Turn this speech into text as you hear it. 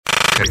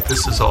Okay,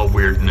 this is all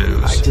weird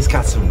news. I just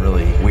got some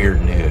really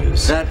weird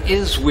news. That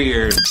is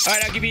weird. All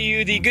right, I'll give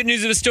you the good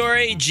news of the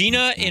story.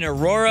 Gina in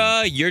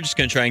Aurora, you're just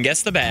going to try and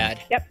guess the bad.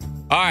 Yep.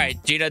 All right,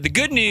 Gina, the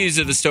good news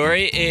of the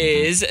story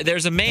is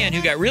there's a man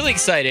who got really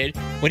excited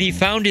when he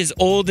found his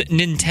old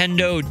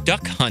Nintendo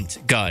Duck Hunt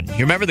gun. You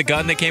remember the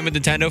gun that came with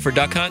Nintendo for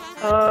Duck Hunt?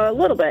 A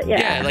little bit, yeah.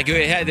 Yeah, like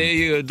it had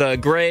the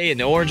gray and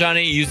the orange on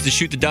it. You used to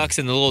shoot the ducks,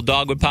 and the little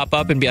dog would pop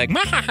up and be like,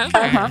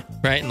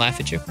 right, and laugh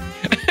at you.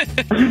 I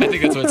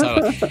think that's what it's all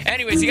about.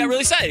 Anyways, he got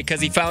really excited because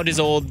he found his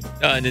old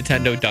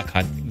Nintendo Duck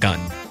Hunt gun.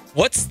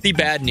 What's the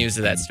bad news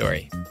of that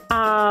story?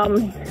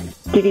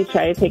 Did he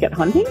try to take it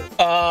hunting?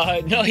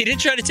 No, he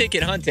didn't try to take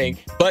it hunting,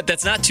 but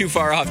that's not too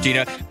far off,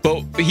 Gina.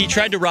 But he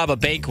tried to rob a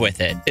bank with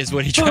it, is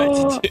what he tried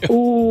to do.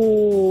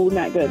 Ooh,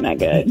 not good, not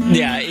good.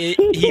 Yeah, he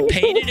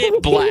painted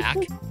it black,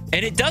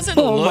 and it doesn't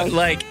look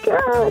like...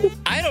 God.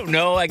 I don't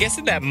know. I guess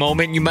in that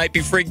moment you might be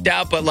freaked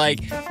out, but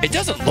like it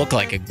doesn't look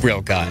like a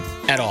real gun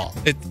at all.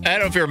 I don't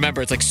know if you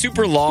remember. It's like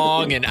super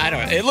long, and I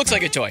don't know. It looks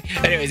like a toy.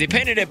 Anyways, he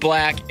painted it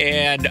black,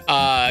 and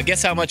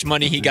guess how much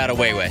money he got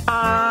away with?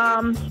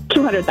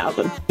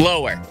 $200,000.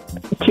 Lower.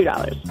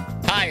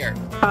 $2. Higher.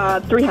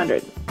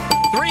 $300.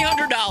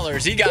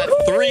 $300. He got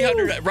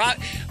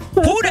 $300.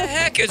 Who the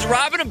heck is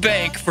robbing a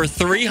bank for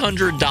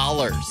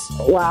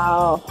 $300?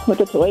 Wow, with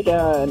a toy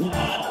gun.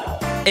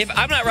 If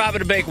I'm not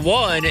robbing a bank,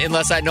 one,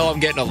 unless I know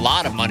I'm getting a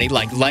lot of money,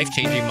 like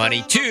life-changing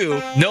money.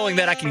 Two, knowing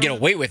that I can get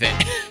away with it.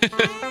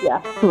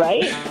 Yeah,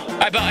 right?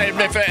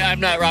 I'm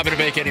not robbing a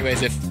bank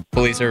anyways, if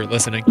police are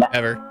listening,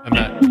 ever. I'm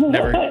not,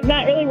 never.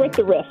 Not really worth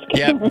the risk.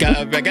 Yep,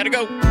 I gotta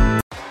go.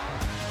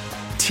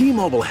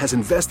 T-Mobile has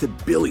invested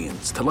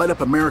billions to light up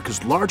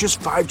America's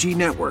largest 5G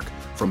network,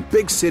 from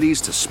big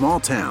cities to small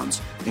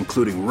towns,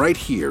 including right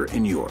here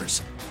in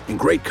yours. And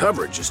great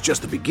coverage is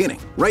just the beginning.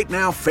 Right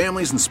now,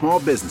 families and small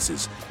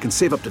businesses can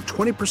save up to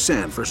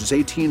 20% versus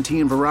AT&T and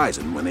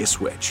Verizon when they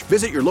switch.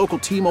 Visit your local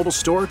T-Mobile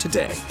store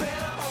today.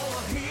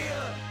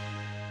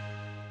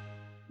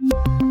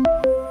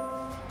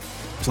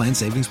 Plan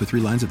savings with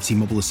 3 lines of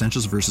T-Mobile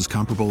Essentials versus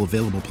comparable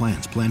available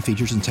plans. Plan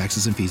features and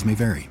taxes and fees may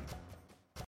vary.